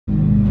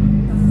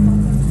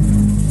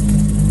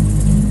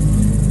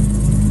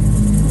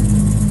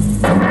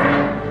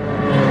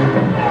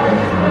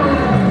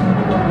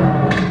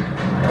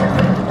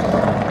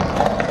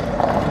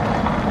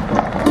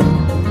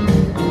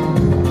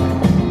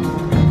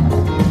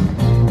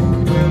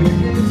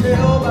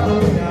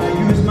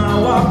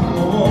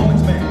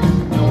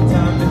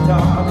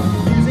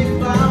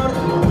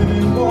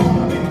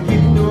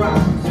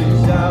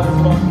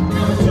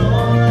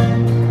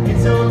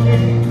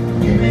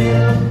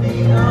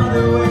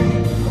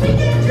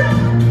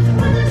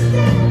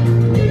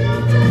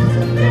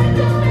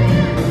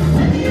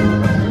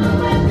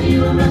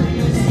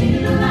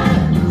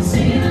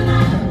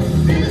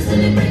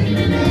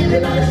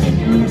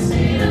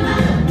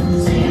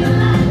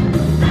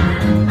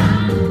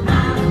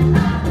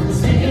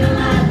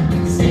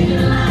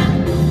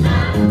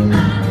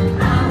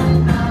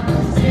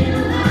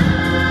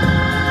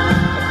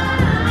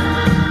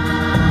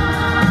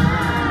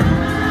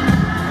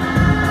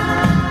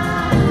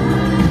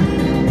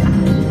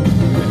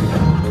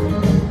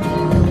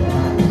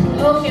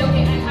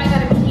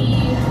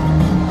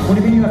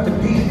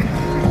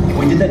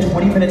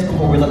minutes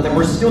before we left, and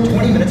we're still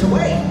 20 minutes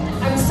away.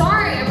 I'm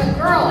sorry, I'm a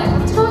girl. I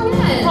have to go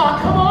again. Oh,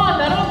 come on.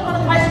 That old fun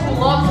of high school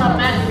log's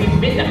automatically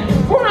midnight.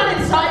 If we're not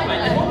inside by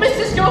then, we'll miss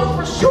this ghost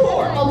for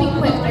sure. I'll be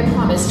quick, I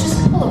promise.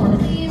 Just pull over,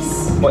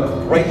 please. What,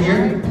 right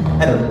here?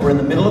 Heather, we're in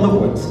the middle of the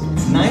woods.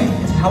 It's night,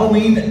 it's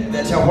Halloween,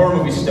 that's how horror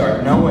movies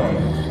start. No way.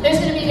 There's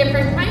gonna be a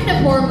different kind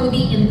of horror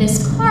movie in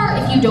this car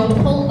if you don't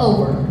pull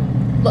over.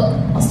 Look,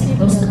 I'll stay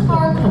close to the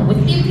car, come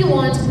with me if you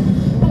want,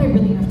 but I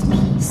really have to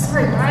pee.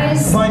 Sorry,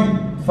 guys.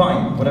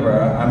 Fine,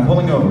 whatever. I'm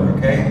pulling over,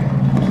 okay?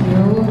 Thank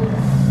you.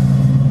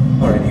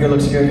 Alright, here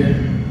looks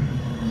good.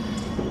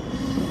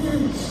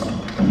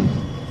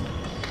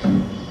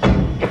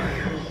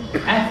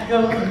 I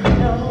go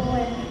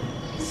nowhere.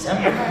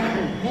 Somebody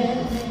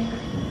help me.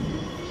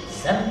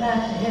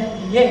 Somebody help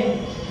me, yeah.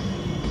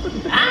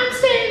 I'm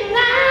staying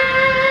alive.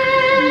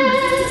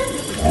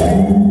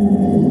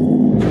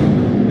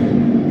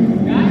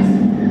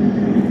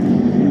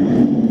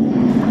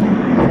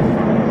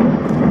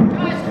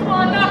 Guys, come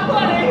on, not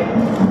funny.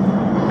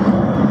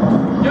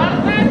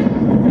 Jonathan?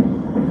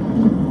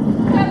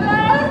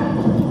 Heather?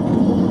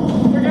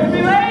 We're gonna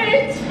be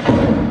late.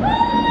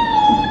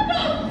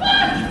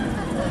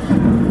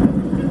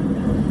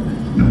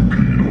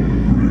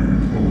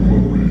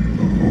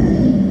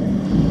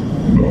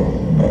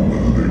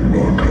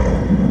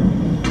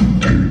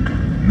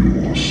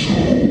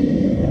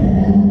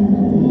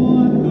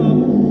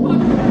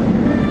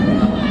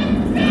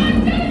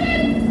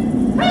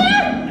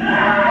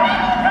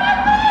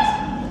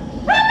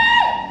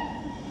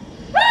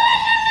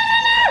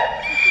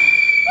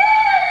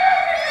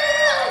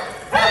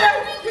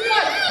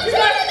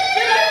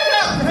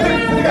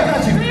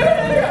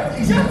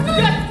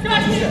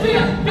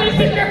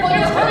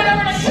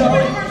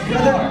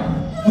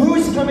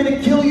 Who's coming to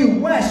kill you?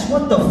 Wes,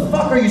 what the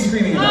fuck are you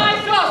screaming about?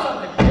 I saw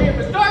something. It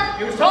was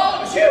dark, it was tall,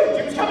 it was huge.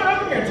 It was coming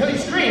over here until he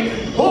screamed.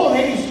 Oh,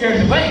 maybe he scared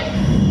it away.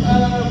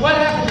 What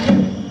happened to you?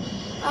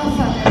 Oh,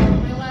 fuck, I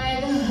broke my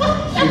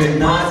leg. You did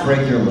not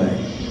break your leg.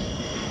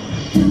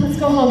 Let's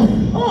go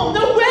home. Oh,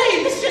 no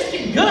way! This just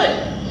get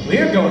good.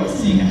 We're going to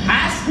see a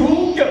high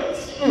school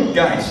ghost.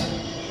 Guys,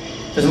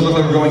 doesn't look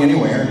like we're going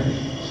anywhere.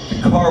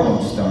 The car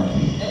won't start.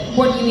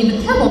 What do you mean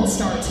the car won't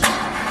start?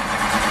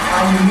 I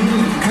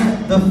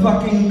mean, the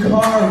fucking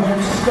car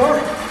won't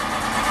start.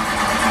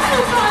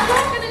 Oh God,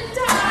 we're gonna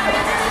die.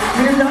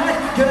 We're not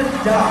gonna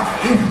die.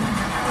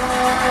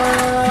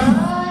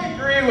 I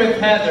agree with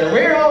Heather.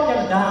 We're all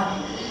gonna die.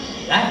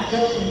 That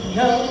going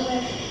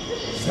nowhere.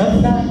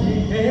 Somebody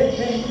help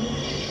me.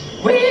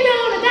 We're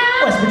gonna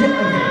die. Wes, okay,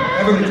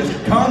 everybody just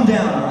calm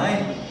down, all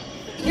right?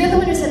 You're the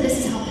one who said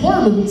this is how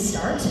horror movies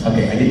start.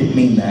 Okay, I didn't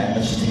mean that.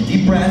 Let's just take a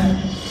deep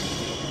breath.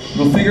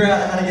 We'll figure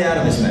out how to get out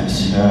of this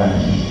mess.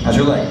 How's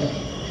your leg?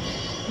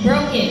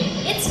 Broken.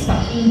 It's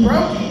fucking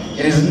broken.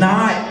 It is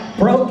not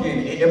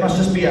broken. It must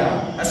just be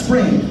a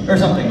spring or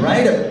something,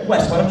 right?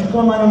 Wes, why don't you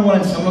call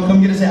 911 and someone will come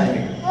get us out of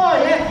here?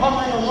 Oh yeah, call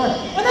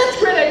 911. Well, that's a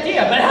great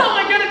idea, but how am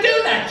I gonna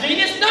do that,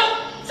 genius? No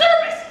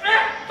service!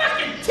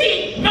 Fucking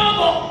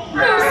T-Mobile!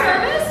 No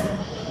service?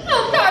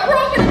 Oh God, we're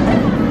all gonna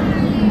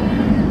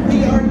die.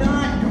 We are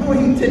not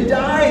going to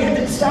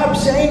die. Stop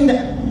saying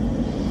that.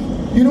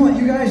 You know what,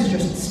 you guys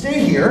just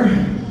stay here.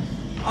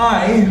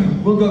 I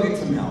will go get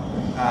some help.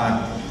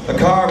 A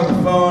car with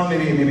a phone,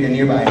 maybe a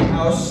nearby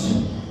house.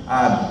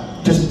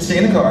 Just stay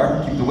in the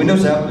car, keep the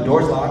windows up, the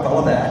doors locked, all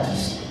of that.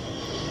 Just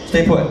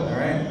stay put, all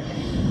right?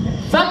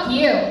 Fuck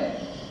you.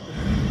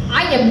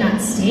 I am not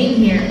staying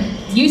here.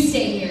 You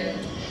stay here.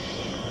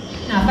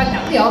 Nah, fuck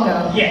that. We all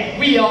go. Yeah,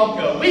 we all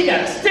go. We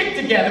gotta stick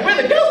together. We're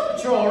the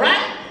Ghost Patrol,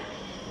 right?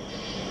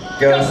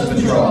 Ghost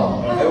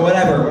Patrol.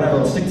 Whatever,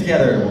 we'll stick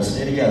together, we'll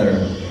stay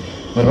together.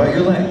 What about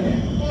your leg?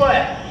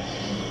 What?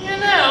 You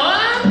know,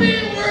 I've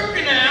been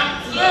working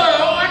out, so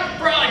I could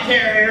probably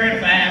carry her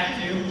if I have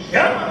to.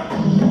 Come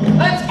on,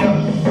 let's go.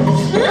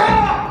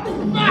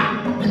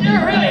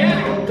 You're really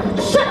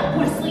heavy. Shut up,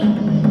 Wesley.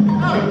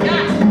 Oh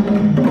gosh,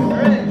 you're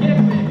really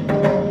getting me.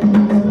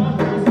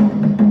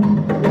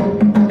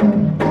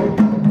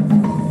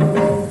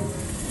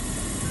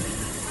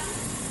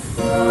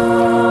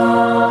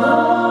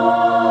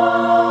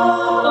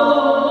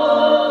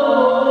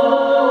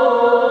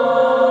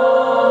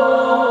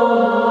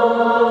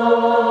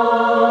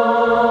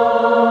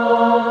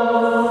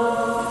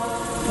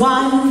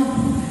 One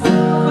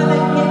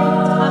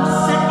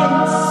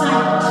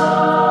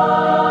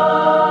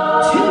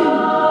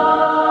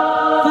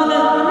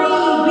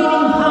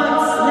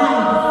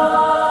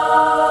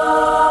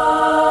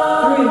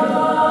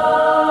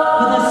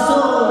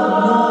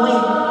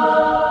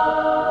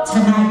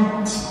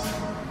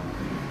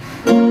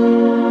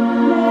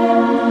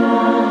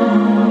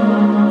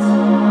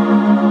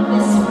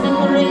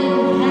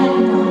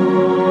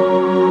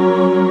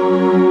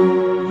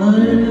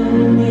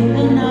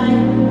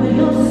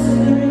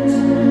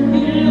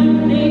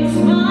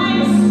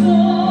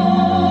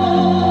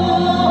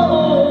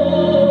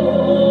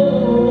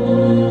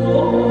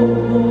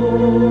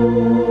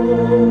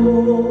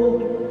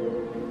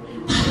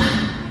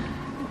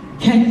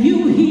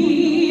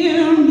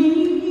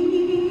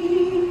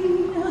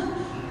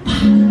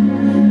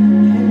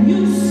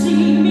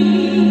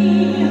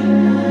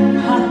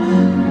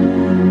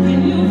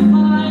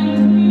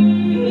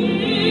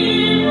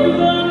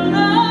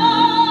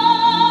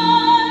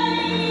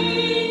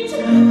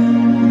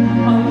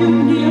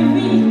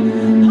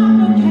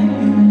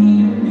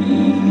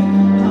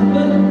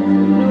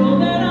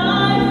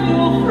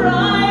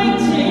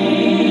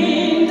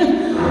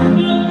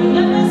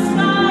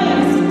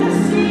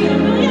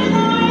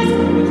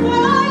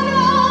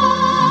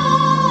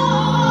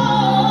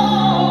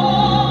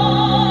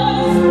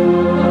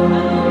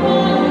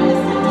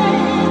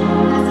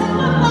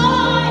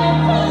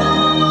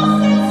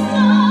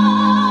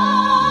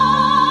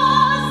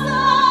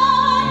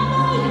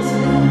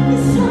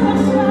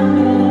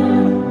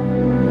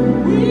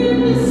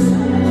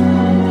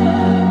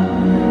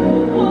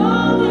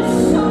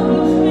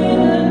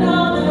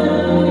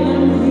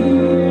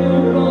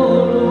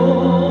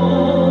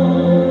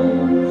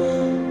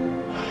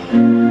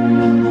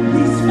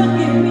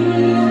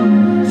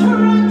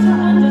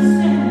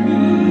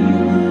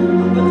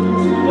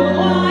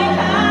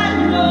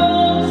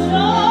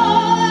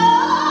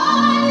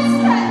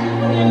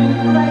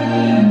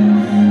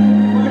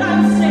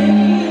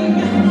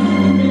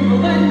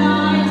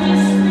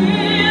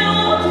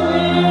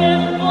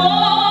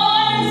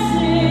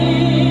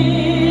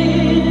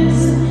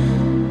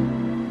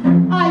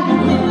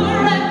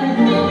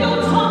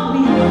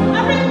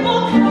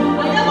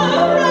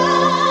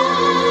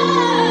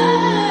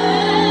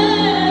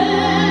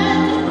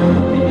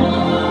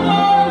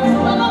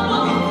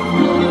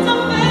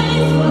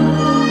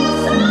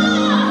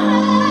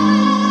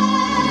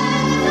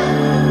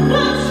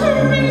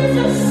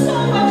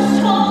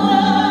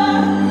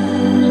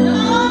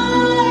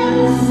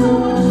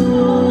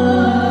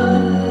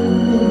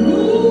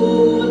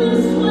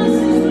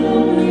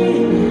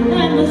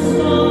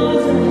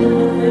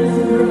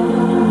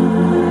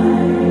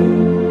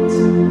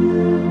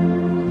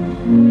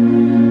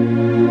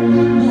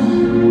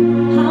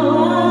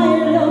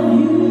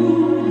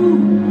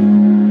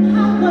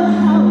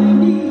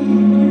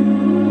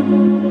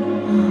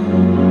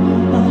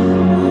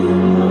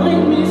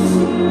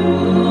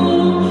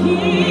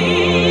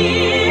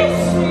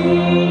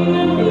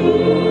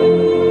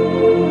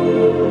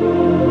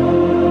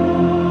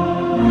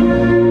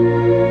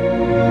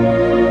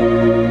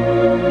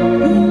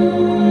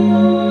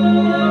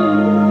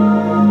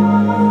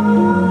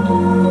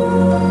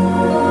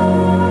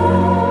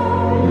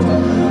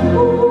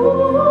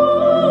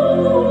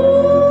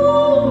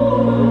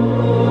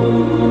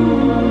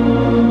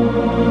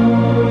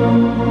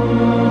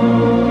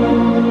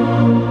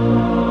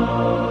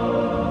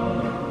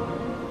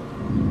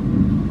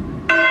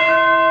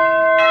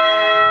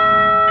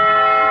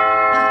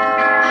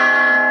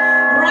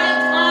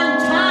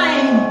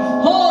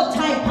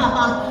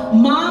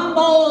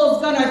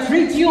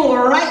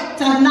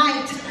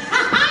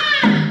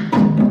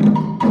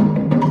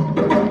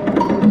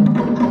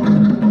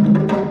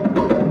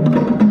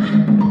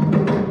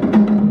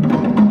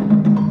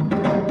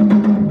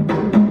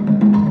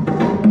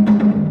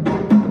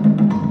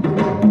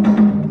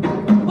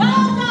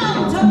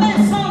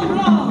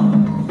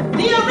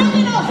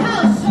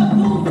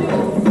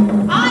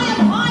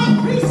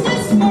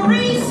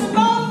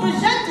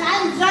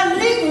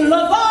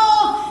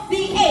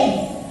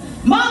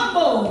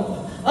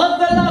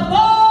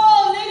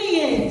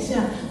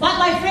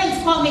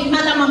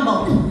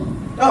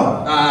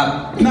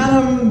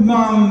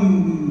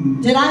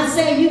Mom. Did I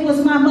say you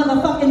was my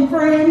motherfucking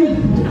friend?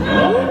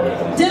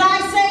 Did I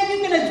say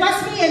you can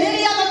address me in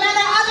any other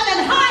manner other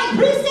than High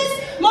Priestess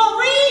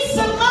Marie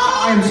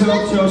Simone? I'm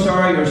so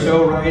sorry. You're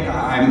so right.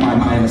 I'm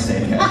my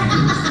mistake.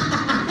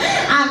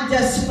 I'm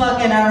just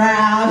fucking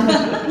around.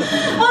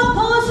 Of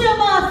course you're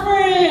my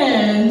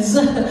friends.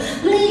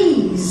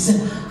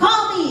 Please,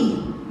 call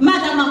me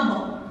Madame Mambo.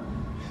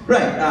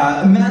 Right,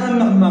 Madam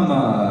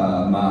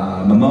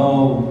Mamo,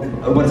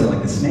 what is it,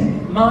 like the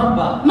snake?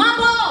 Mamba.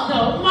 Mambo!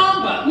 No,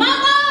 Mamba.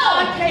 Mambo!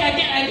 Okay, I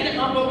get it,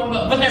 Mambo.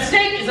 But the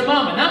snake is a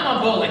mamba, not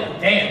Mambo like a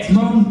dance.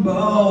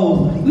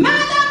 Mambo.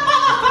 Madam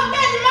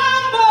motherfucking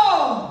Mambo!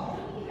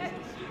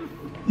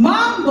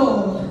 Mambo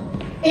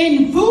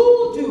in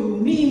voodoo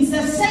means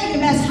the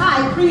same as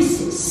High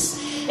Priestess.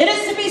 It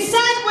is to be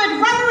said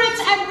with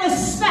reverence and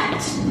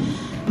respect.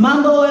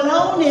 Mambo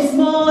alone is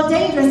more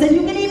dangerous than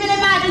you can even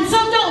imagine, so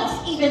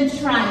don't even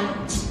try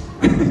it.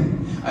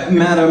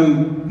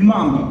 Madam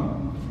Mambo.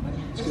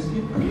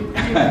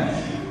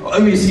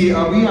 Let me see,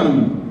 well, me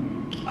and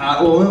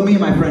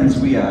my friends,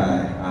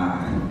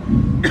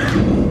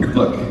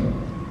 look,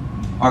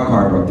 our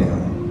car broke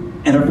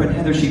down. And our friend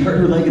Heather, she hurt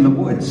her leg in the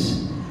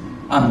woods.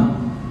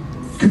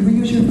 Could we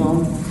use your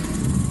phone?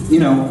 You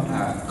know,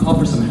 call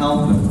for some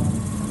help.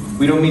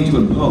 We don't mean to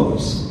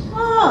impose.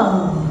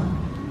 Oh,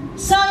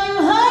 so you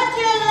hurt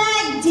your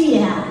leg,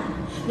 dear.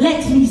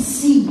 Let me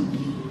see.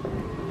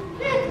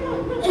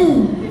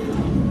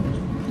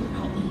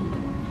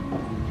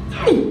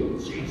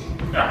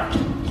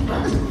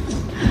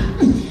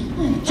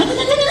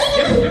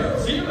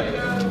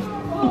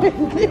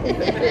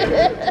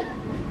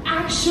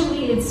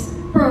 Actually, it's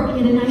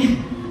broken and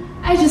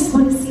I just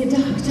want to see a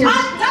doctor. A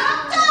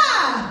doctor!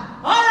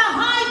 Or a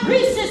High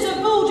Priestess of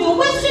Voodoo?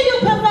 Which do you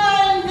prefer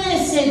in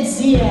this instance?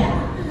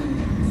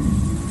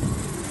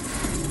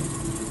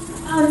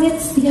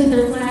 It's the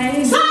other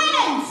leg.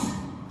 Silence!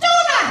 Do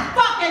not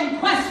fucking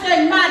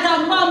question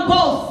Madame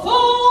Mambo,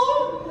 fool!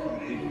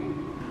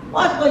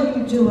 What were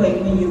you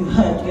doing when you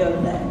hurt your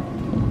leg?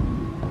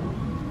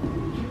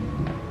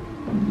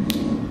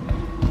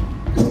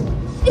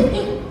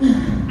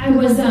 I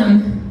was,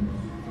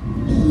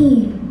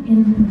 peeing in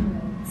the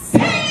woods.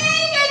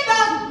 Peeing in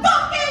the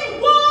fucking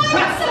woods!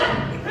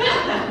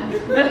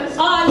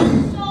 I'm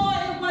sure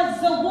it was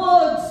the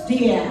woods,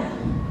 dear.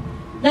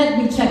 Let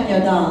me check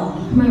your doll.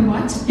 My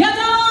what? Your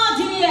doll,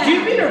 dear! Do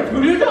you mean her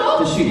voodoo doll?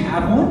 Does she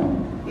have one?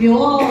 You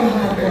all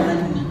have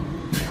one.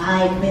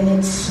 I've been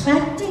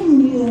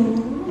expecting you.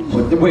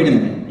 Wait a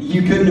minute.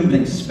 You couldn't have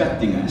been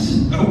expecting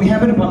us. We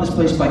happened upon this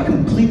place by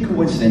complete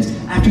coincidence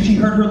after she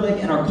hurt her leg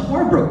and our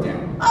car broke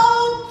down.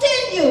 Oh,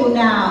 did you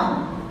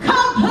now?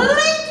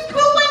 Complete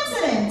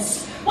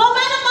coincidence! Well,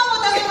 Madame Mama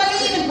doesn't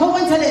believe in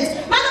coincidence.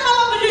 Madame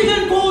Mama believes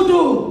in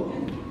voodoo.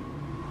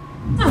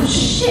 Oh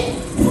shit,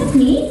 is that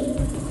me?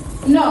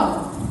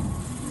 No,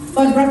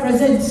 but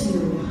represents you.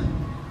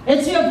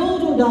 It's your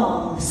voodoo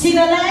doll. See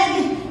the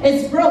leg?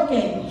 It's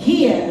broken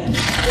here.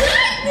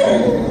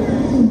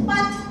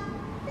 But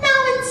now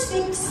it's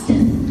fixed.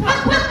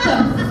 What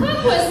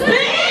was that?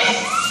 Bitch!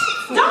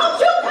 Don't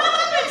you come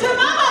up into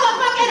my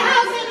motherfucking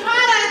house and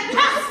try to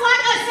cuss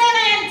like a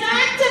sinner and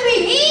time to be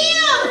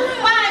healed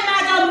by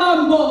Madame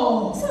Mambo.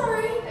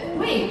 Sorry.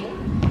 Wait.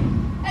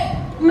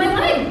 My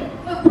leg.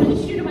 What did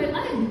you do to my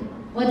leg?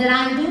 What did I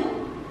do?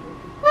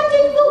 What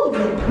did you do?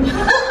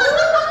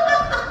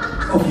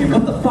 Okay,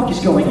 what the fuck is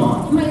going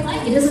on? My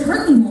leg. It doesn't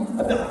hurt anymore.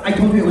 I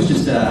told you it was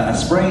just a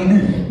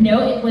sprain.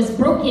 No, it was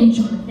broken,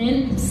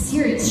 Jonathan. I'm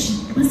serious. She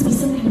must be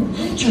some kind of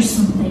witch or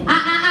something.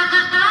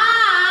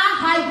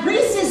 High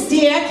Priestess,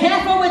 dear.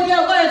 Careful with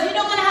your words. You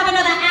don't want to have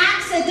another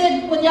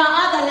accident with your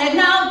other leg,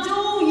 now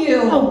do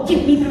you? Oh,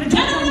 give me that. No.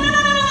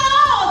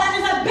 That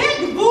is a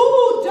big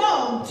voodoo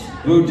don't.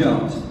 Who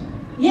don't?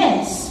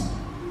 Yes.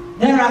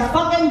 There are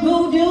fucking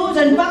voodoos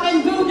and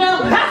fucking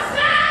voodoo.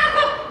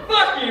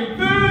 Fucking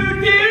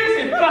voodoos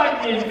and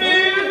fucking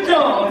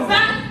voodoo.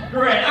 That's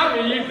great. I'm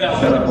gonna use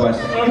that. Shut up, boys.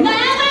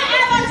 Never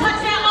ever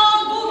touch your own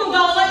voodoo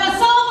doll or your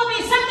soul will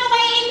be sucked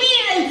away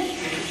immediately.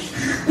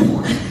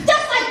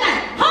 Just like that.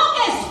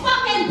 Hocus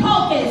fucking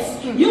pocus.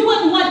 You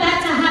wouldn't want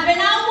that to happen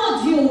now, would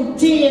you,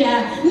 dear?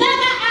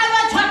 Never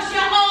ever touch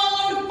your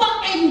own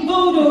fucking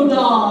voodoo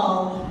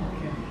doll.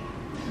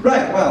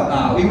 Right,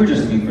 well, we were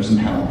just looking for some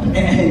help.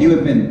 And you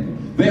have been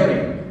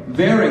very,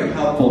 very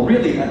helpful.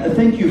 Really,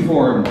 thank you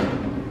for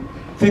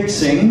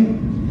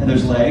fixing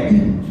Heather's leg.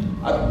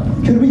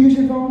 Could we use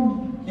your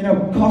phone? You know,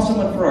 call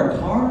someone for our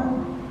car?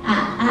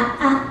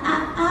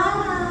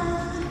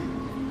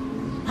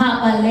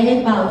 Papa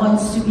Legba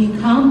wants to be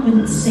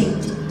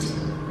compensated.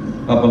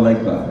 Papa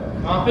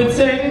Legba.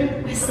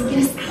 Compensated? Wesley, get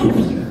us out of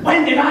here.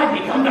 When did I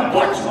become the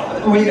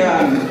butcher? Wait,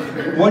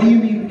 what do you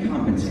mean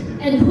compensated?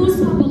 And who's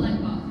Papa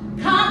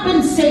Legba?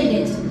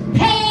 Compensated.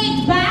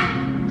 Paid back.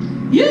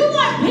 You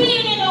were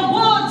peeing in the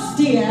woods,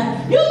 dear.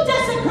 You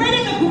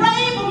desecrated the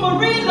grave of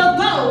Marie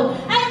Legault,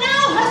 and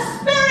now her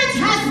spirit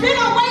has been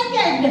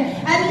awakened.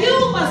 And you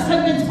must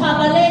convince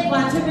Papa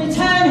Legba to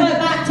return her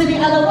back to the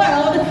other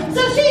world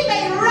so she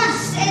may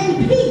rest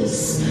in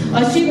peace,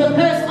 or she will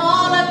curse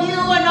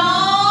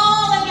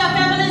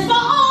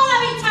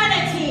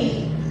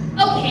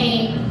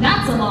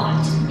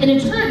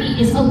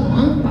eternity is a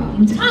long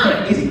fucking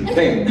time. Easy,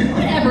 babe.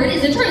 Whatever it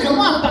is, eternity is a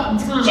long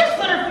fucking time. Just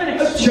let her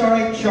finish.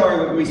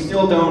 Shari, we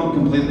still don't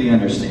completely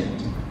understand.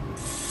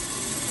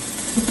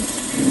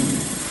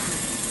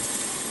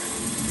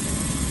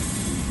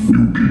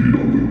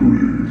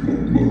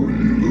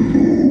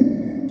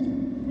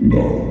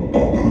 Now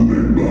Papa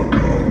Legba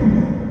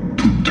come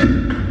to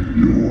take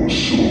your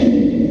soul.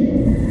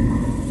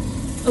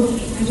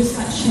 Okay, I just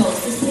got chills.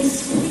 This place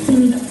is freaking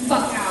me the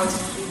fuck out.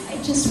 I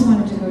just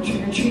wanted to go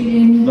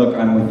trick-or-treating. Look,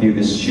 I'm with you.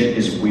 This shit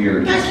is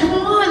weird. Guys, come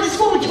on. This is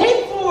what we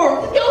came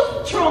for. The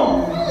Ghost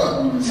Patrol.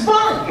 It's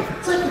fun.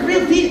 It's like a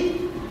real deal.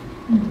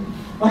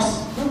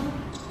 What's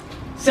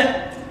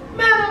set?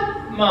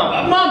 Madam.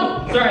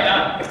 Mambo. Sorry,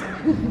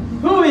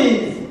 who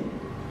is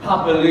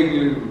Papa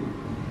Legba?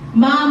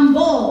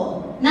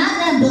 Mambo, not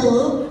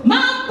Nambu,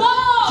 Mambo!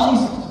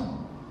 Jesus.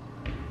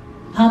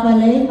 Papa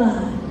Legba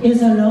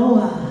is a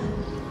Loa.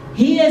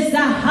 He is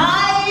the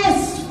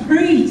highest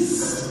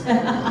priest.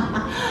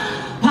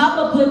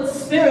 Papa puts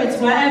spirits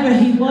wherever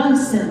he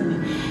wants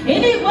them.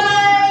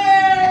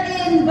 Anywhere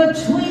in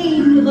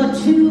between the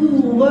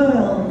two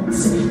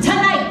worlds.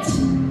 Tonight,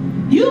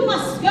 you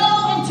must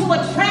go into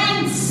a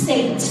trance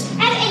state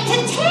and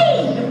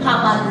entertain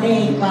Papa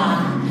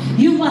Legba.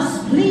 You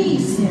must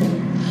please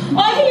him,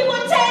 or he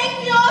will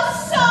take your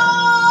soul.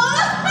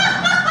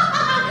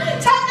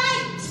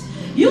 Tonight,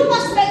 you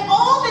must make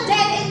all the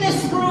dead in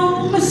this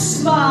room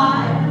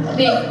smile.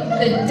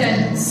 The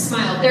dead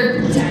smile.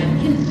 They're dead.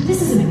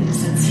 This isn't making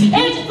sense.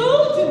 In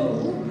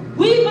voodoo,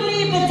 we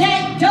believe the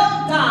dead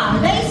don't die.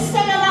 They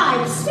stay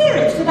alive.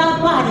 Spirits without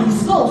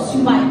bodies. Ghosts,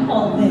 you might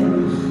call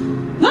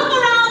them. Look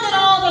around at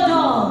all the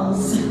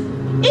dolls.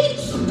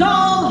 Each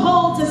doll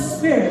holds a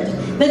spirit.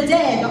 The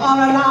dead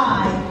are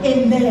alive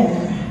in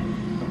there.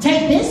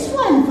 Take this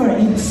one, for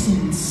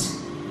instance.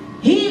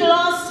 He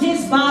lost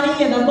his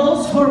body in the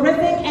most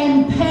horrific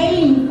and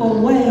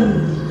painful way.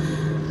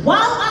 While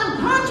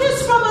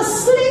unconscious from a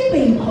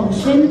sleeping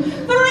potion,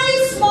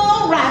 3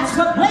 small rats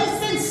were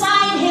placed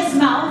inside his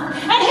mouth,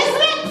 and his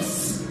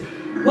lips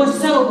were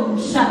sewn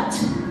shut.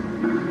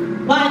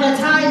 By the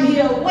time he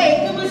awoke,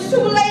 it was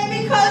too late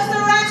because the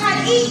rats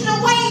had eaten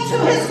away to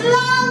his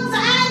lungs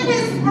and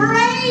his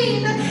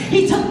brain.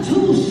 He took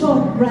 2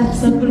 short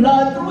breaths of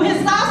blood through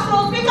his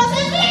nostrils because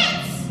his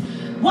lips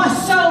were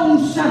sewn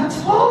shut.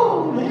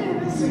 Oh man,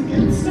 this is a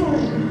good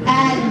story.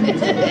 And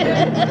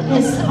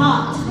his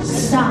heart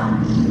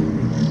stopped.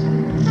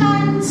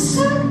 And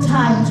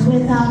sometimes,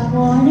 without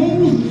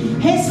warning,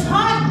 his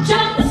heart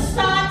jump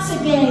starts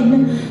again.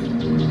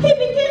 He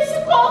begins to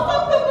cough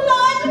up the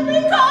blood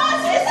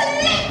because his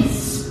lips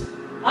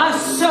are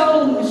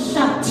sewn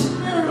shut.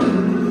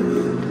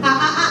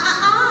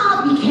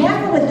 Be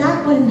careful with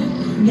that one.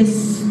 His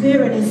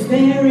spirit is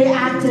very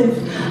active.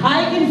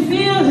 I can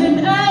feel him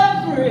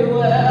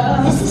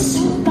everywhere. This is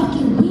so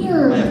fucking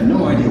weird. I have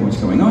no idea what's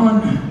going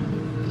on.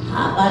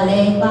 Papa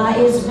Legba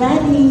is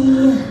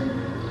ready.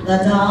 The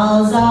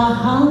dolls are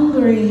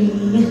hungry.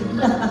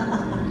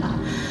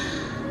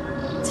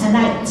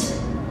 Tonight,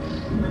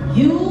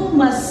 you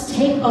must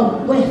take a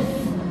whiff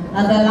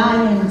of the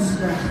lion's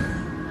breath.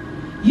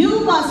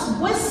 You must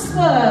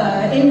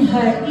whisper in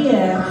her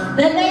ear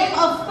the name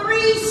of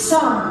 3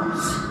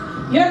 songs,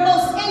 your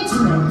most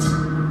intimate,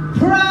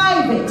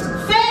 private,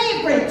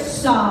 favorite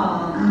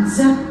songs.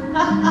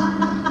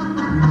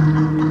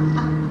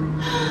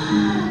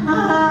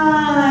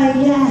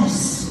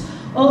 Yes.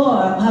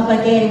 Or Papa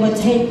Gay would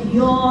take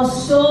your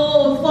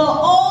soul for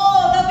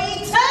all of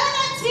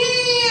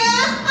eternity.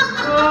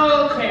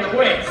 Okay,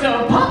 wait.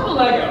 So Papa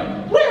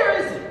Legba, where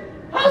is he?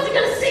 How's he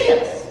gonna see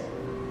us?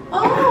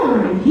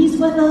 Oh, he's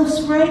with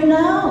us right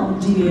now,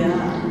 dear.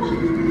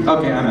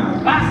 Okay, I'm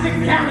out. Plastic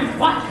County's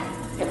watching.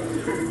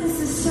 This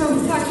is so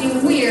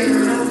fucking weird.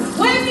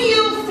 When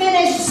you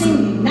finish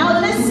singing, now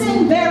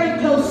listen very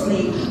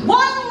closely.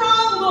 One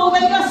wrong move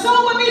and your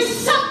soul will be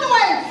sucked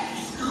away.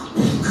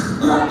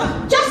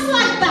 Just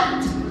like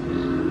that.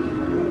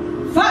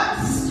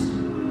 First,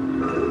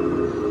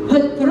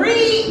 put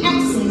 3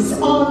 X's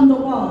on the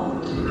wall.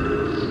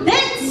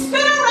 Then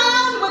spin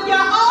around with your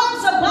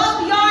arms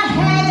above your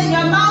head and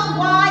your mouth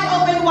wide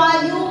open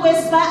while you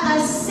whisper a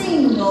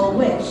single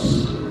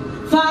wish.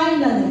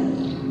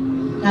 Finally,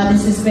 now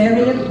this is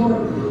very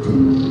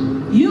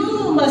important.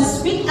 You must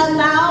speak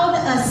aloud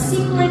a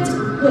secret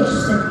wish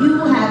that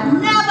you have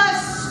never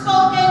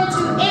spoken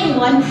to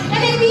anyone,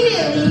 and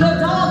immediately your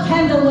dog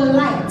candle will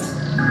light.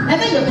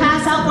 And then you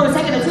pass out for a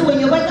second or two and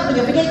you wake up and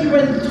you forget you were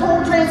in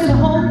total trance in the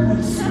whole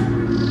place.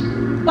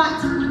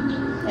 But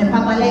if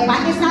Papa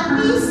Legba is not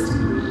pleased,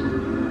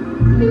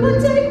 he will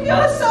take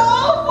your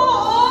soul for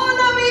all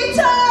of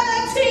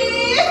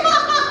eternity.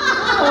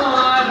 I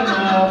don't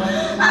know.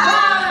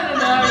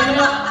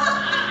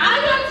 I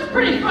got some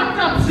pretty fucked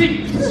up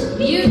secrets.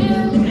 You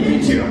do?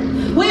 Me too.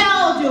 We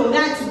all do.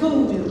 That's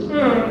voodoo.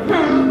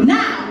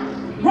 Now,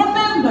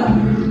 remember,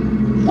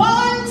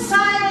 one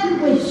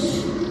silent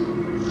wish,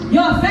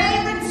 your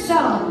favorite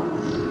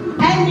song,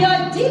 and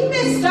your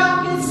deepest,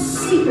 darkest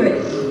secret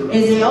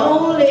is the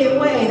only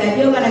way that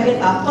you're gonna get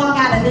the fuck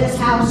out of this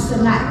house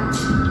tonight.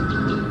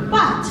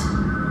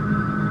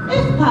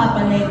 If Papa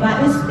Legba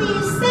is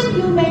pleased, then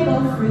you may go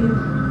free.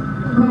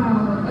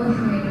 Wow,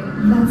 okay.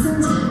 That's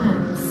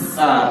intense.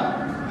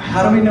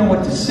 How do we know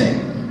what to sing?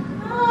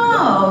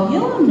 Oh,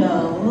 you'll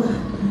know.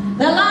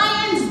 The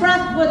lion's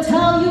breath will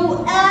tell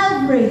you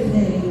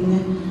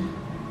everything.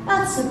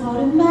 That's a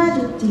part of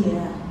magic,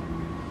 dear.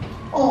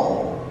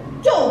 Oh,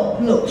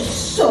 don't look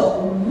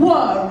so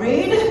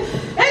worried.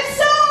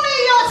 It's only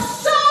your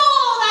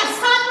soul that's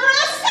hungry.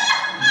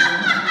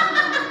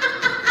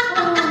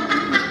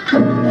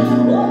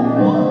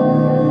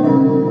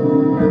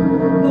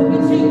 The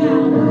witching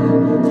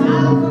hour.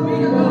 Time for me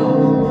to go.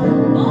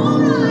 All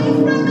right,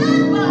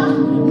 remember,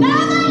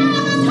 never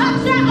ever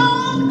touch your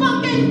own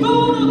fucking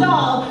voodoo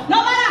doll, no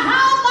matter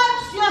how much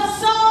your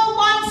soul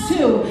wants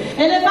to.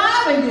 And if I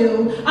were you,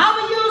 I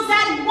would use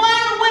that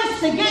one wish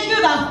to get you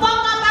the fuck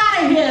up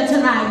out of here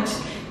tonight.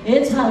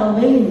 It's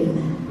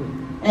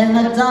Halloween, and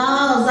the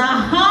dolls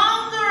are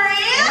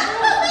hungry.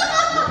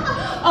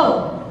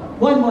 Oh,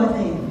 one more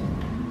thing.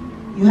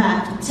 You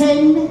have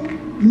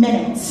 10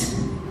 minutes.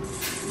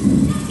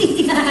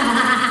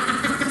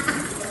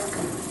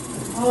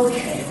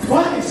 Okay,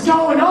 what is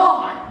going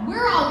on?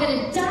 We're all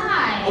gonna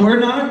die. We're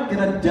not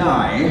gonna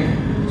die,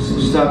 so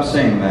stop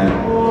saying that.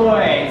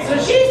 Wait, so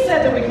she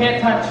said that we can't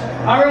touch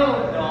our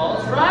own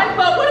dolls, right?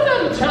 But what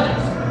about each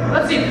other's?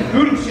 Let's see if the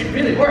voodoo shit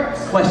really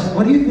works. Wes,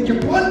 what do you think you're...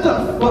 What the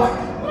fuck?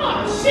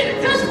 Oh, shit,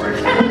 it does work.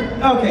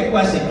 Okay,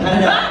 Wesley, cut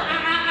it out.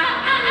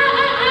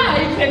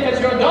 You can't touch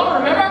your own doll,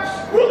 remember?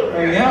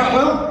 Yeah,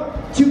 well,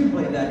 you can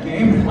play that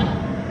game.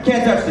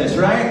 Can't touch this,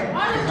 right?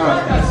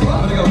 Alright, let's see.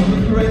 I'm gonna go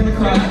look you right in the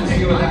crotch and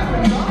see what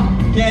happens.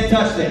 Can't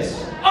touch this.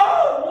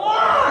 Oh,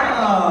 why?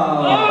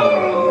 Oh,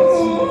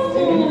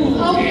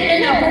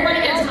 enough. We're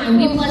running out of time.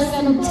 We have less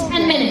than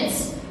 10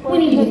 minutes. We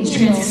need to get these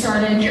trances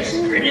started. Just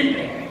grin in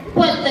there.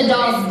 Put the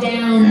dolls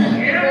down.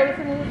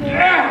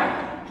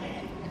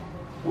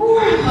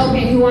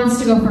 Okay, who wants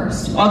to go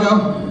first? I'll go.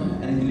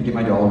 Anything to get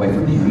my doll away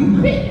from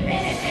him.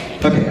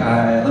 Okay,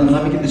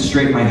 let me get this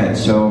straight in my head.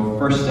 So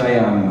first I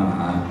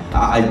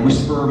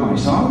whisper my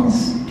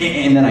songs,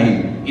 and then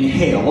I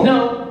inhale.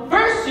 No,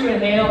 first you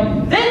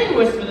inhale, then you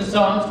whisper the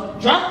songs,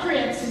 drop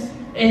tricks,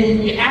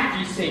 and after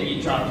you sing, you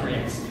drop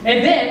tricks.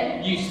 And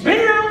then you spin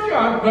around with your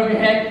arm above your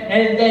head,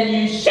 and then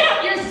you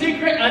shout your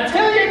secret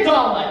until your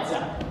doll lights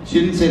up. She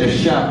didn't say to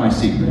shout my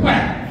secret.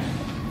 Well,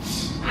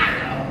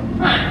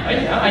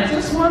 I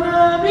just want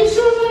to be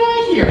sure that I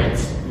hear it.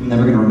 I'm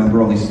never gonna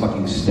remember all these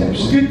fucking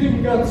steps. Good thing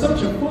you got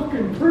such a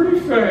fucking pretty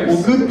face.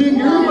 Well, good thing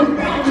you're Time.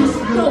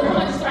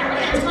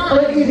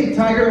 Alright, easy,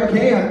 Tiger,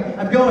 okay?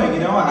 I'm going, you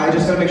know? I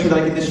just gotta make sure that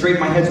I get this straight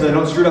in my head so that I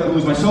don't screw it up and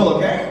lose my soul,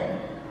 okay?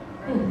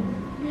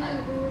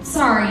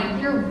 Sorry,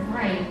 you're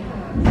right.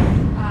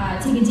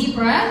 Take a deep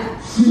breath.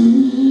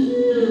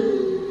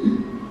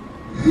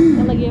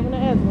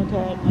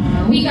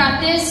 We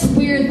got this.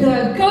 We're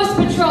the Ghost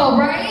Patrol,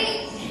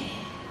 right?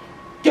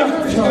 Ghost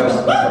Patrol.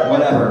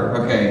 Whatever,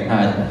 okay.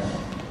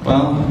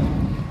 Well,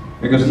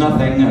 here goes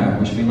nothing.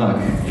 Wish me luck.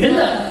 Good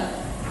luck.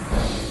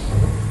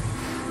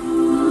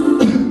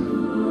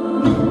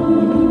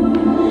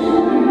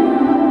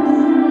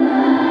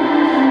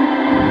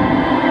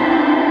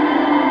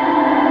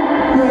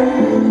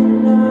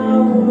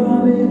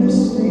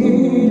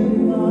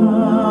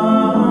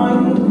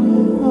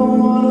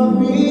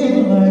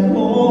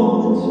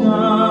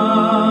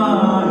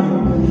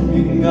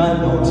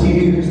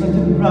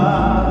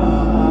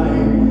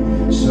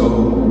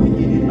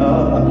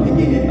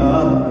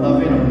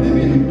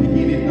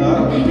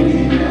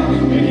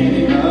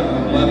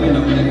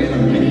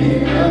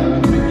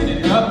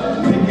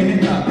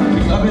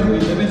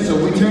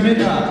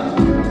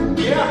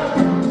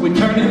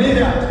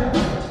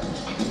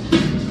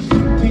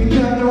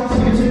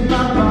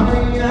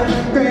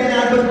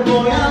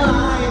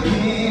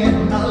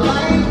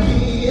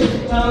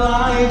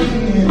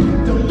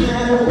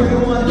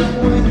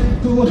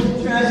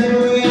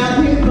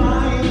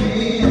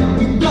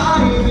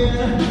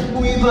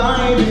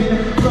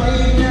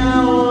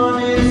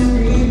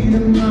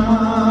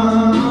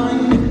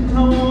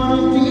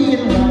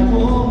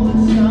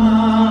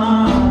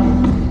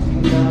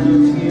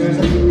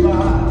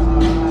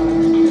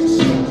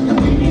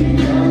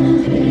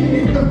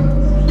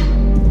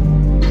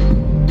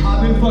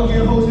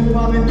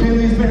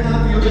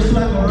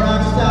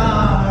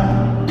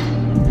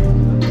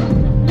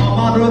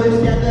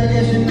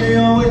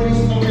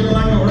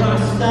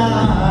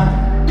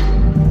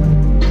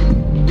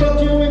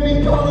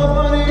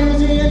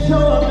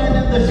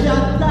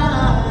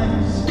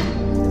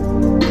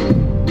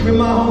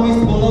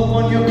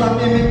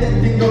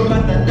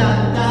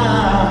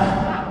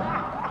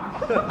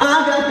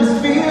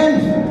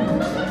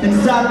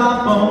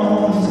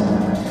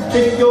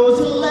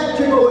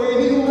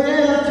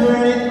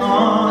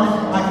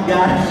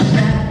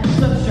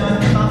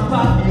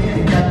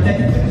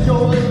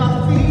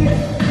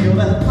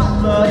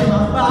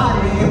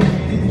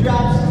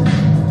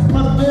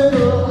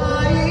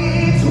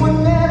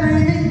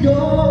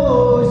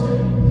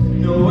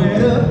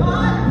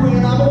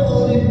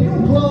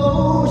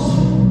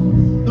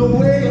 The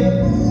way you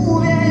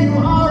move and you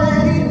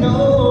already know.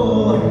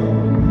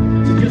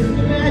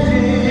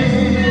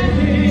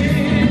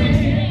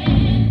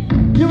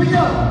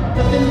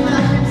 Nothing I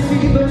can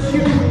see but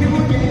you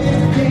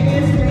dance,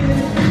 dance,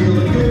 dance. Feel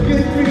a good,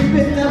 good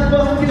creeping up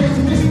on you,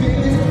 so just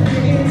dance,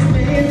 dance,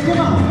 dance. Come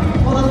on,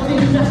 all the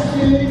things I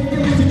shouldn't do,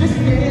 so just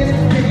dance,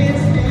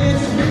 dance,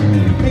 dance.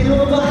 Ain't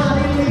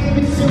nobody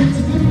leaving soon, so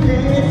just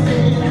dance,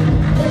 dance.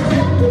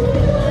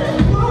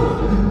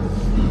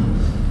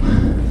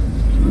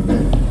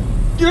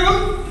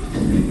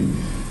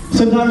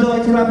 Sometimes I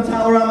like to wrap a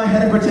towel around my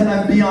head and pretend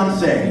I'm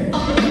Beyonce.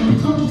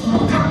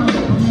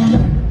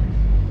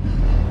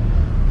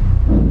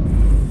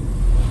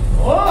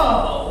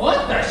 Whoa,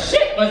 what the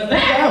shit was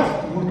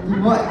that?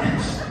 What?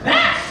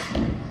 That?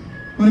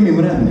 What do you mean,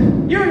 what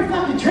happened? You're in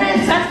fucking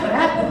trance, that's what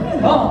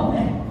happened. Oh,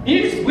 man.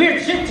 You do some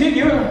weird shit too.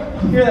 You're like,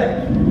 I'm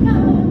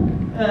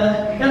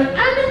in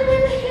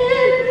the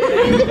head.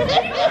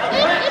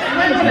 You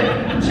might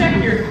want to check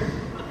your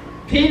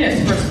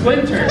penis for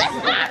splinters.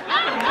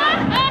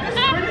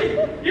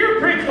 You were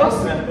pretty close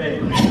to that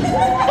thing. I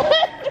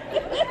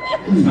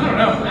don't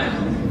know, man.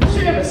 Should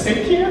we have a sink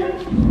here?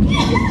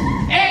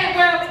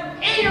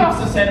 And you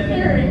also said a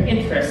very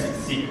interesting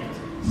secret.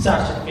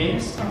 Sasha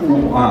Phoenix.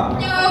 Wow.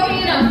 No,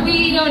 okay, enough.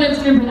 We don't have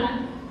time for that.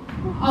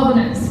 All the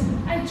next.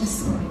 I just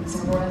saw things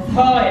are worth.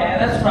 Oh yeah,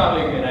 that's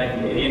probably a good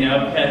idea, you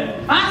know,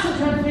 because I'm still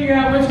trying to figure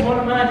out which one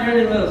of my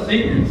dirty little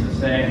secrets to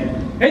say.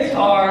 It's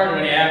hard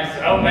when you have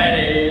so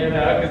many, you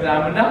know, because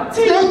I'm a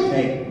naughty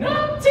boy.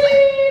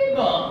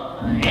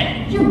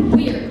 You're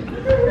weird.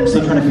 I'm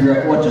still trying to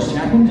figure out what just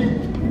happened.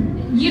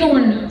 You don't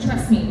want to know,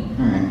 trust me.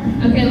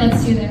 Alright. Okay,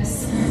 let's do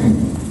this.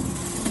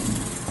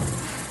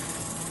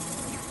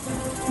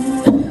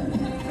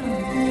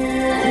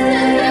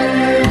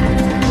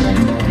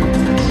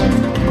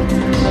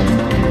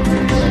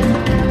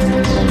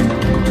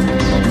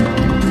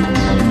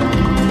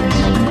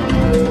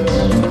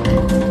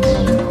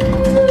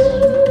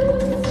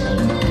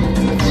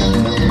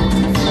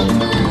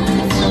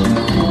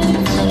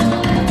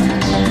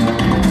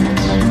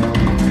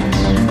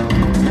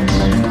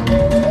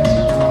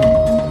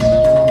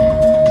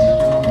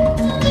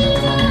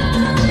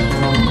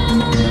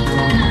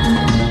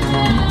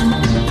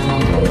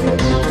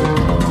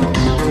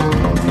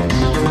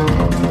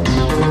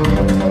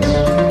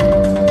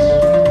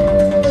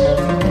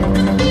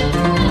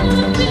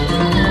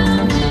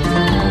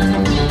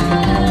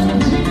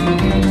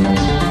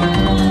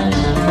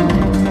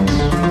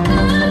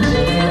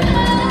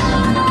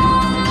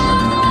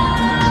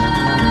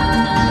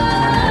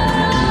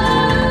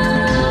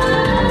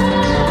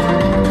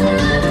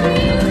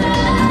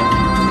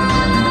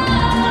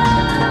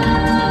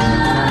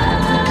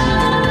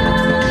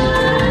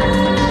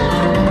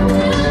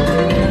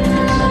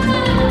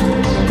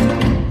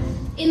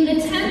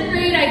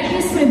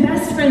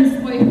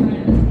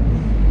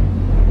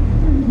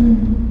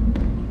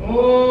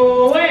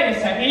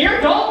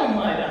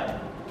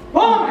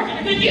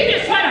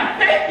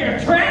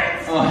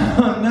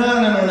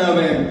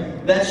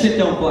 That shit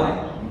don't fly.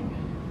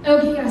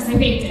 Okay, yes, I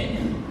baked it.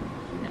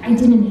 I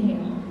didn't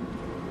inhale.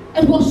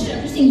 And well, shit,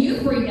 after seeing you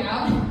freak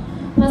out.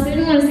 Plus, I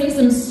didn't want to say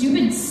some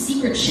stupid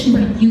secret shit in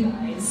front of you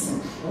guys.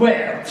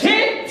 Well,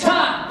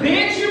 tick-tock,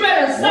 bitch! You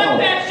better suck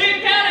that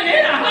shit down and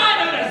hit a high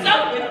note or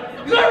something!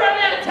 You're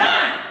running out of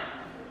time!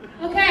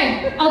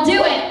 Okay, I'll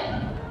do it.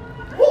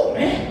 Oh,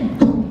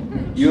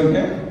 man. You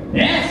okay?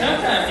 Yeah,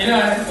 sometimes, you know,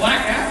 I just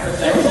black out for a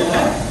second.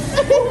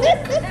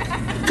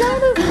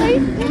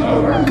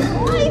 Over.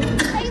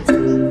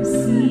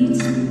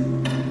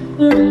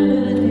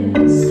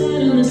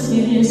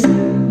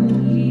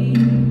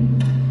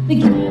 The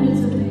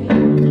cabinets are there,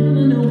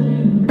 I'm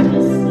nowhere.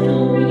 Just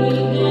know we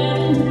got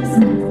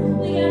intentions.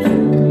 We got some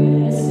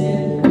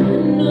aggressive. I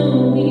know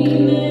we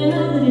meant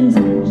all good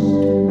intentions.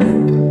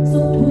 So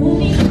pull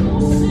me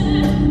closer.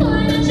 Why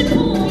don't you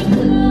pull me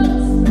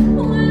close?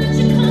 Why don't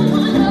you come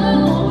on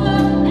over?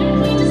 I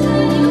can't just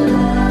let you go.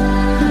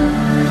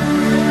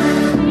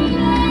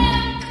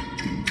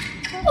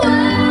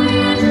 Why?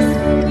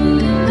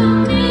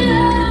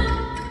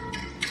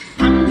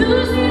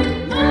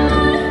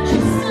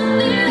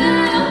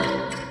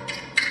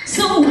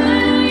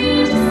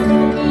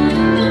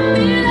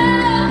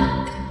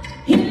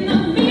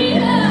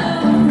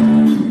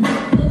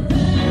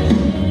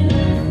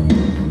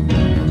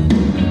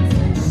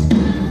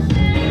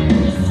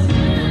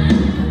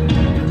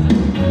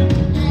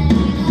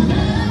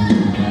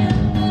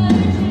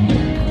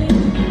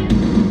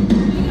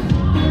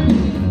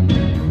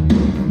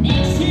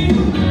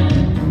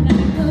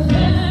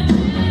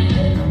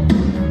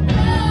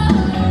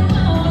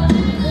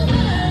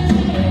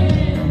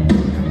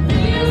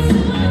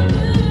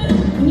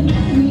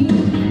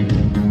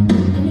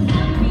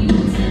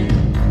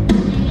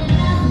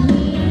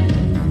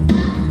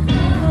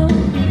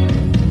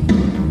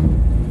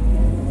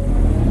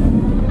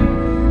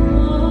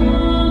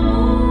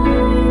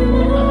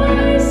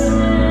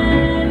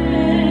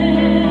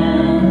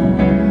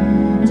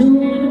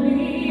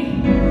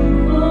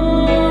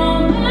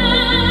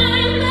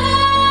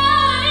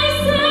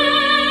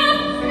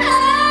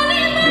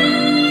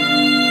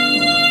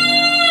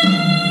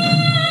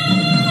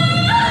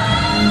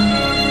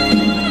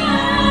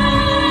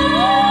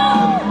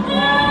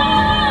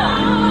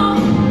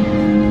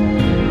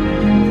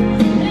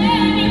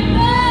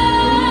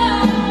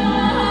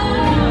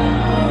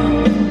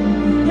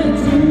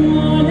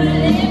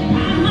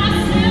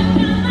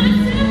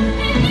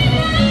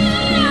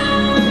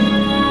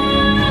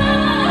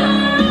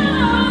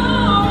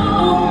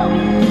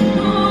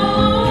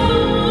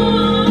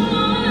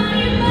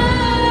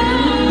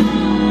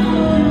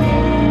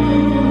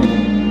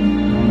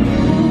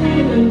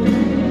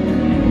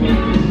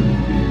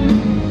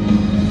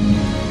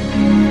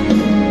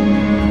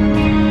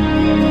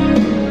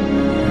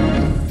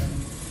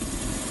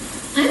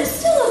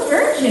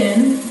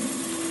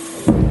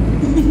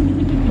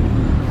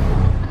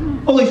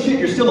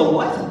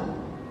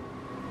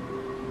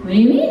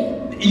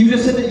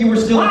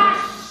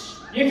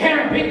 You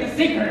can't repeat the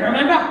secret,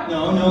 remember?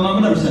 No,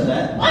 Mama never said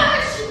that.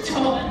 What? She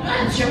told it.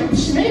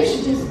 Maybe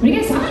she just... What do you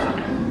guys talking about?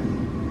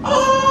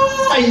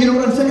 Ah, you know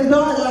what I'm saying? No,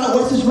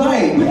 what's this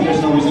right?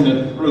 There's no reason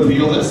to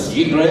reveal the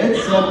secrets.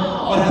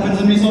 What happens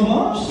in Mise en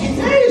Blanche? It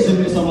stays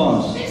in Mise en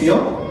Blanche. Deal?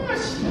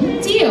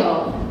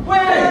 Deal.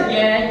 Well,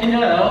 yeah, you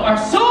know, our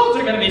souls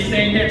are gonna be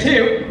staying here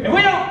too, and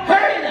we don't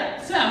hurry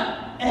them. So,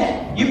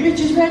 you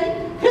bitches ready?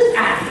 Cause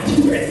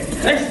I'm ready.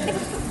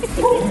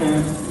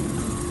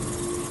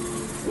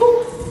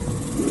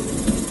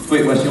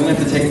 Wait, Wes, you only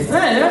have to take... It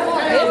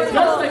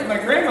smells like my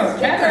grandma's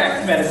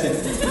cataract medicine.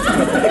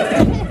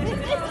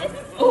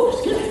 Oh,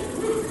 it's good.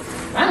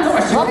 I know I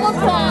should. One more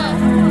time.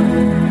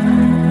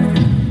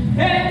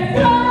 And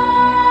go!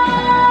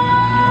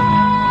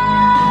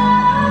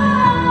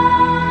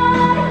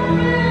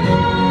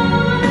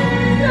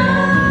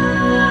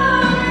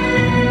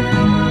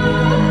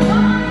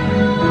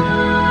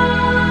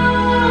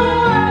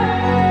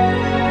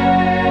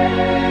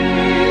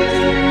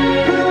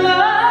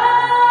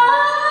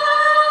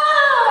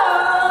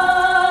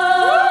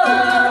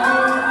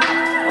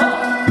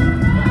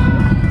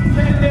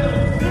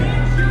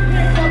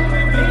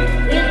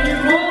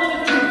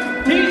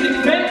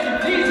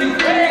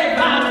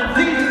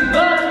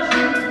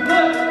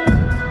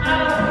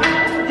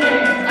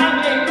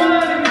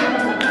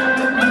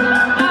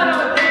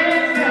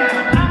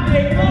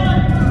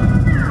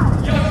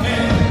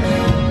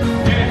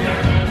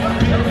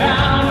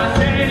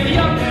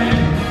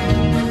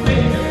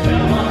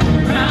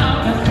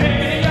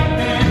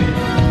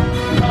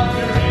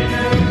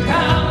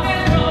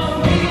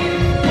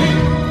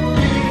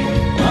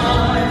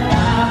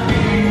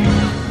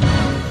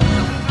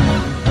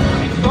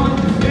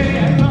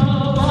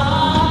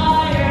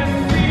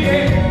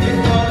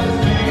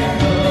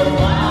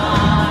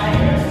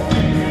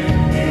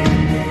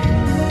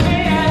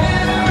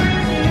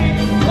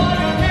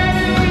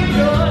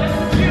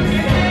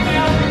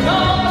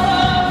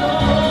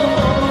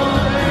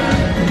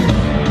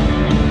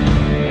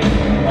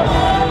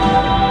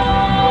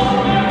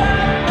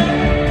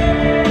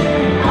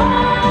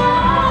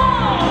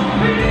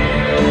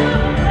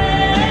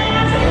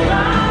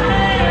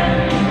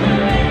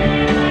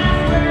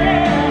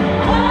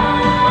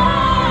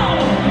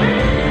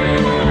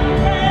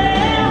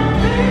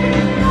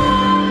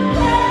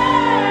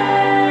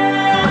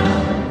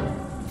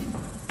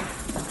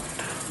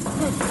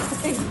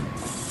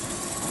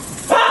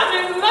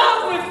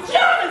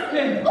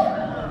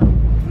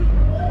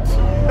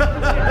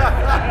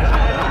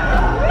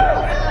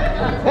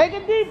 Take a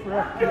deep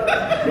breath.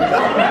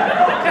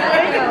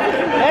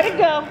 Let it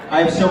go. I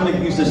have so many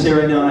things to say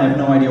right now, and I have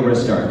no idea where to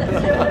start.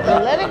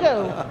 Let it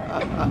go.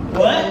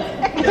 What?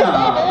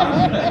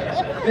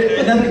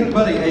 Nothing,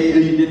 buddy.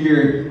 You did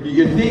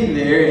your thing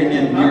there, and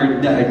then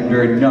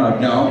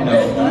no.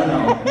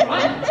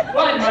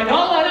 What? My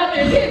doll light up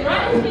there again,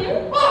 right?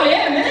 Oh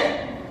yeah, man.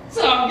 It's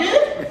all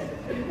good.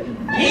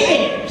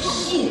 Yeah,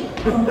 shit.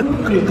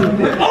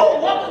 Oh,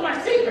 what was my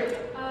secret?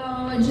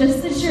 Oh,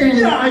 just that you're in.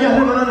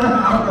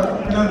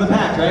 No, the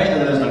pact, right?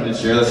 There's nothing to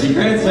share the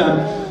secrets.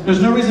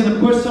 There's no reason to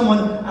push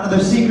someone out of their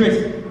secrets.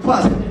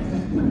 Plus,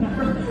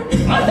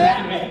 What's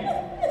that mean?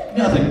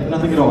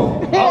 nothing at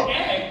all.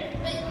 Okay.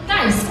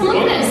 Guys, come look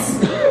at this.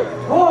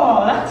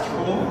 Oh, that's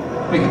cool.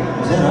 Wait,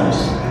 is that us?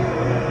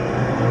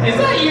 Is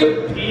that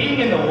you peeing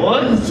in the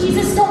woods?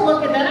 Jesus, don't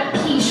look at that.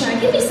 I'm pee shy.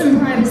 Give me some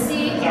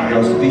privacy.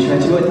 Girls would be shy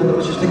too. I thought that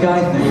was just a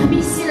guy thing.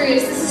 Be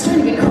serious. This is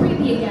starting to get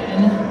creepy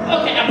again.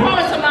 Okay, I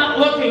promise I'm not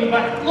looking,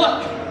 but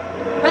look.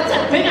 That's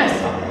that thing I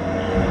saw.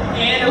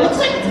 And it looks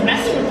like it's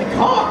messing with the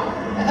car.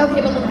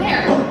 Okay, but look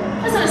there.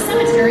 That's not a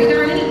cemetery. There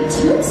aren't any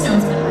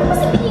tombstones. But I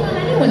wasn't peeing on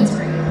anyone's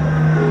grave.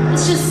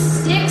 It's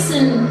just sticks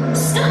and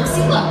stumps.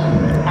 See, look.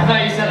 I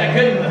thought you said I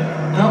couldn't.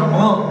 Oh,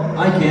 well,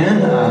 I can.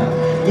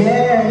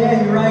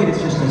 Yeah, you're right. It's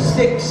just the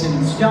sticks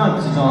and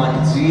stumps is all I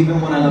can see, even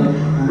when I look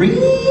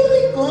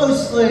really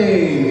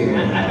closely.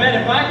 I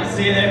bet if I could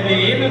see it, there'd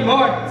be even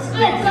more sticks.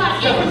 Oh,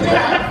 God.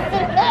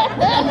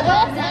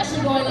 What's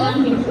actually going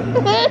on here?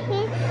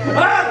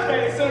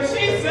 Okay, so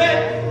she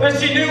said that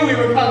she knew we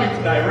were coming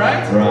tonight,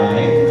 right?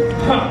 Right.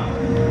 Huh.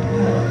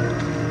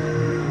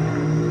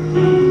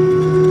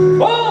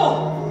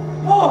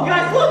 Oh,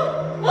 guys, look!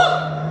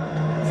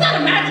 It's not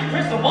a magic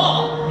crystal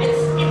ball.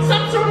 It's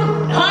some sort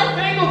of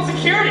high-fangled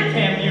security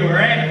cam viewer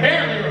and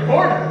apparently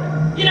recorder.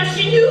 You know,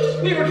 she knew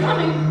we were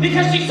coming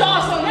because she saw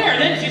us on there.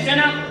 Then she sent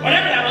out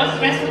whatever that was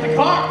to mess with the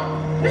car.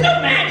 There's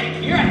no magic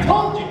here, I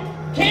told you.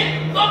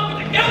 Can't fuck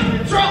with the ghost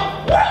patrol.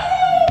 Woo!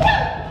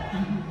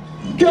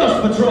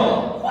 Ghost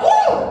Patrol!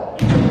 Woo!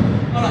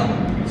 Alright,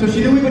 so she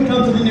knew we would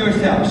come to the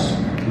nearest house.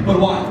 But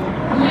why?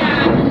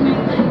 Yeah, and my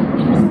leg,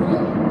 it was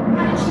broken.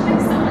 How did she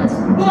fix that?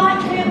 Well, I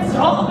can't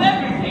solve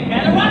everything,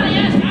 man. Why don't you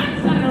ask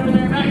Einstein over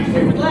there about your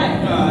stupid leg?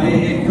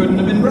 It couldn't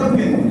have been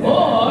broken.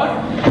 Or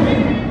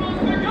maybe it was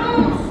the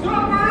ghost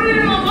of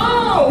Maria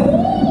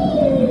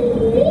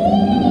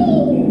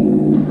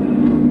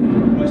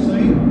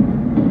Wesley,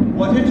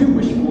 what did you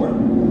wish for?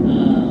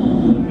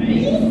 Me?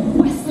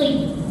 Wesley.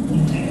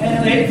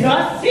 Well, it's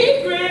a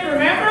secret,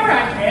 remember? I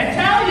can't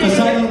tell you.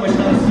 Besides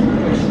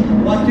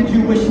did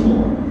you wish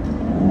for?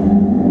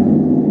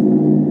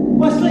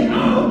 Wesley!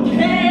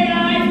 Okay,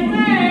 I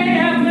may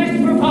have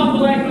wished for Papa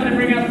Legba to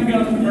bring out the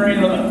ghost of Marie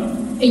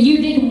Laveau.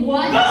 You did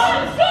what? Oh,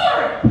 I'm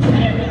sorry! I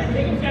didn't really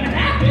think it was gonna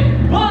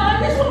happen, but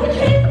this is what we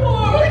came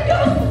for! The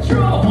ghost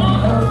patrol!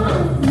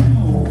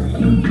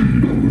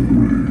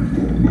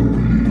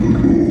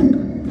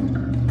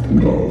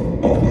 Now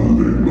Papa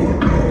Legba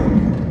come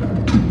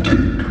to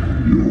take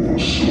your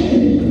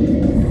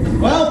soul.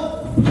 Well,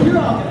 you're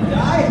all gonna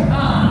die.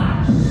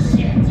 Ah,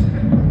 shit.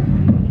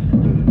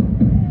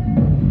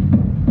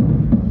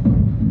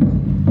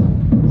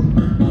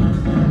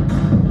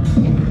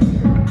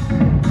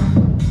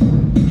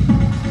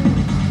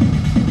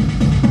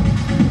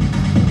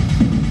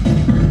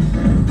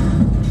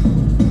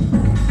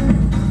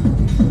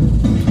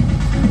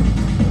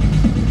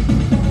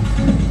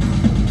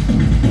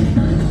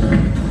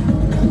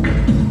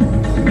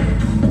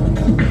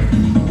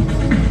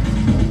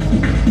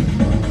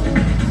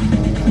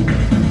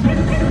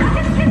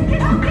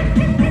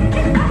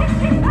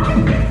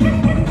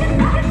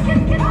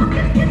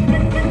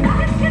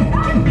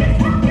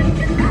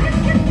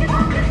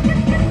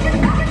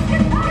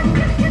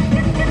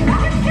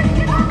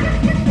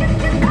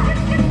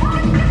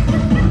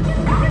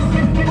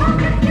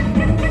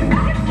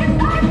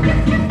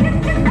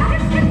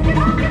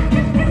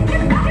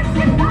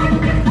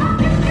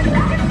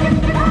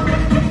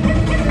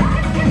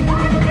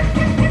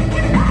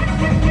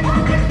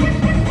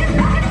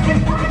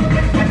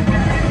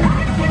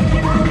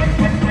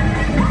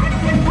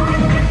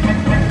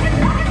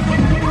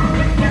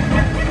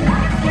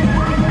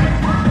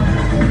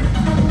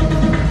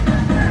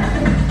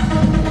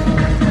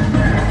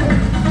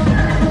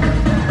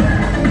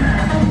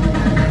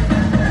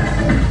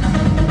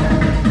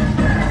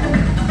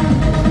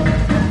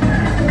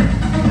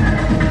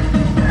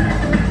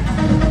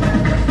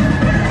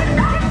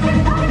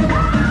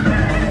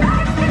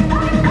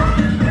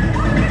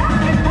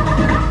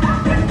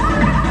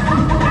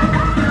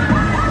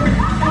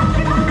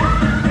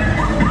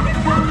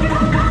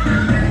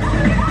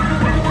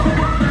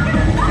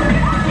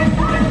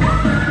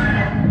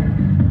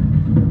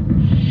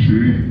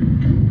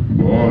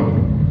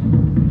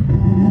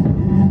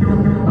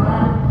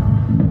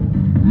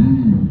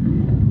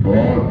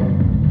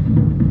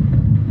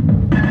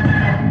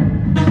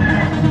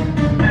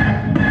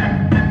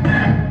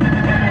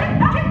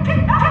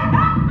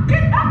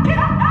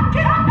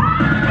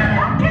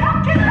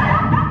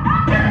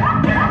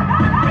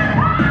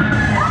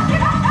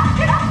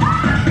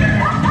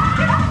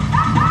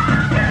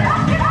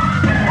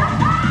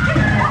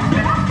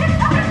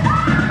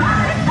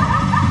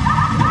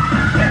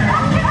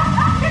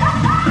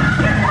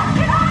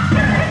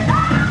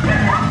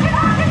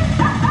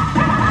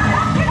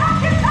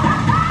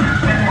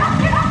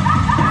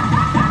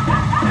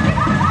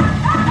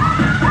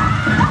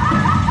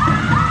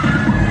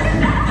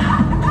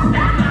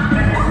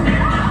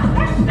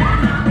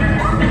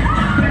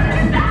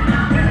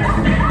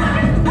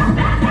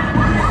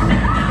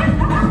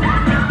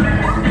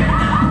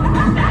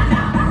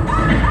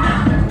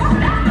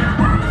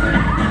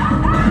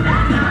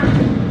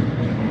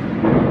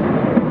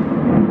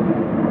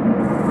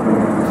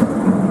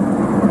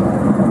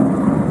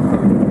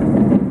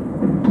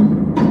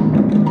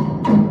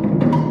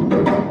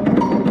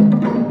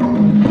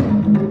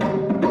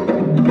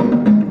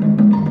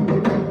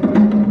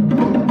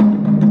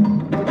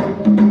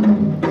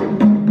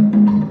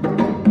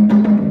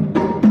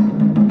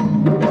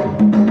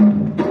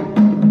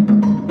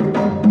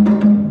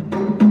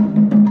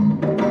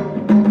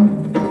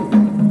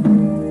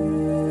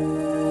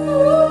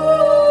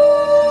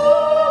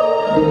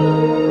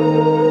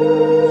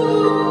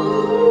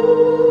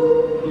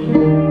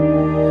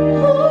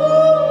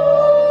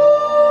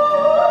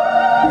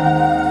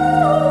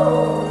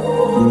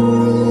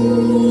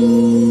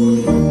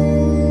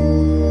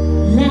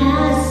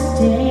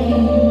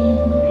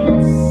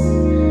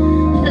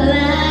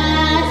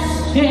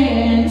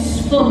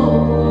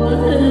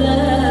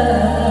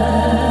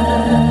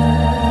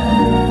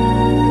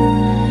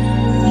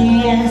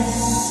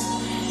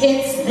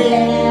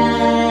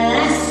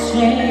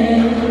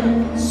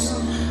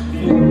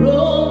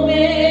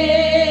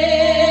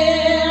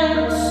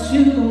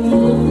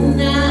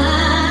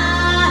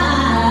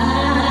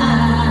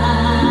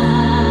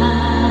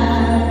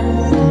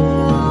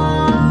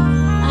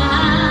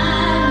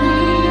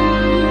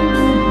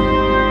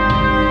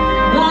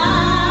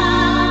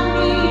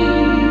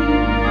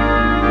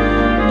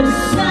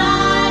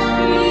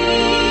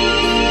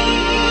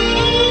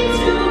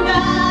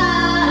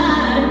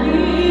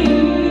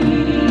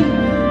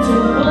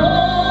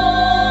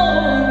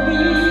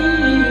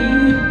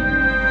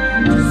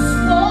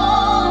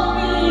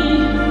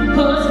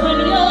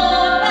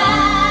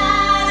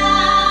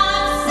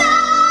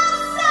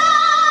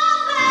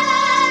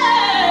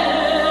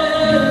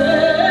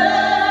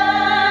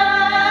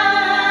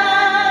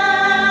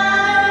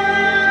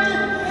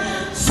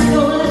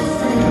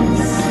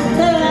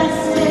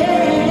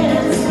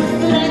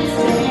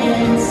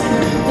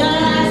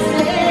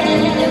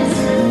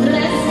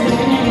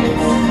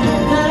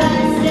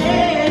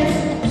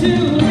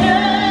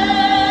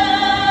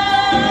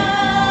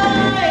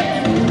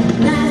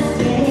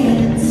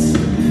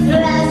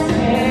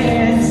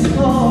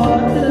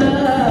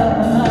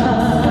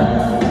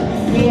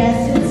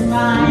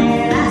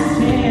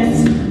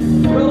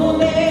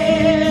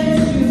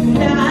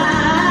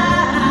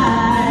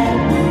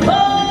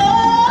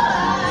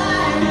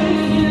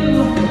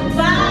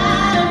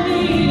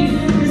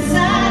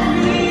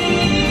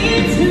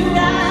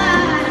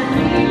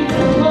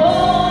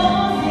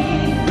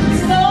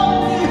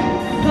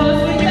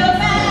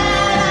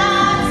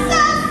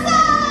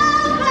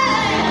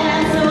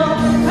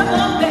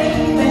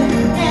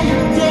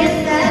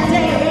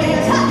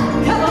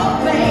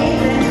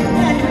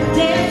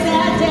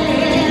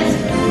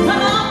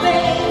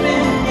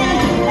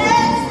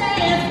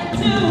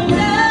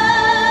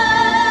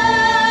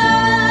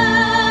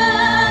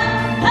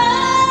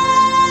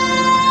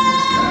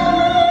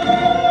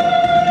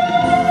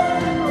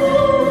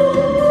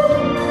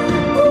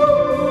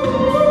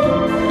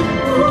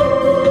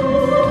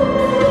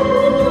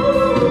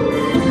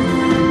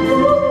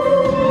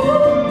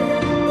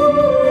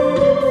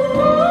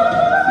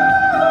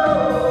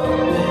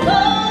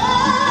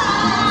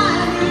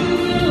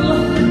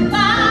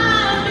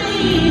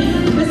 me.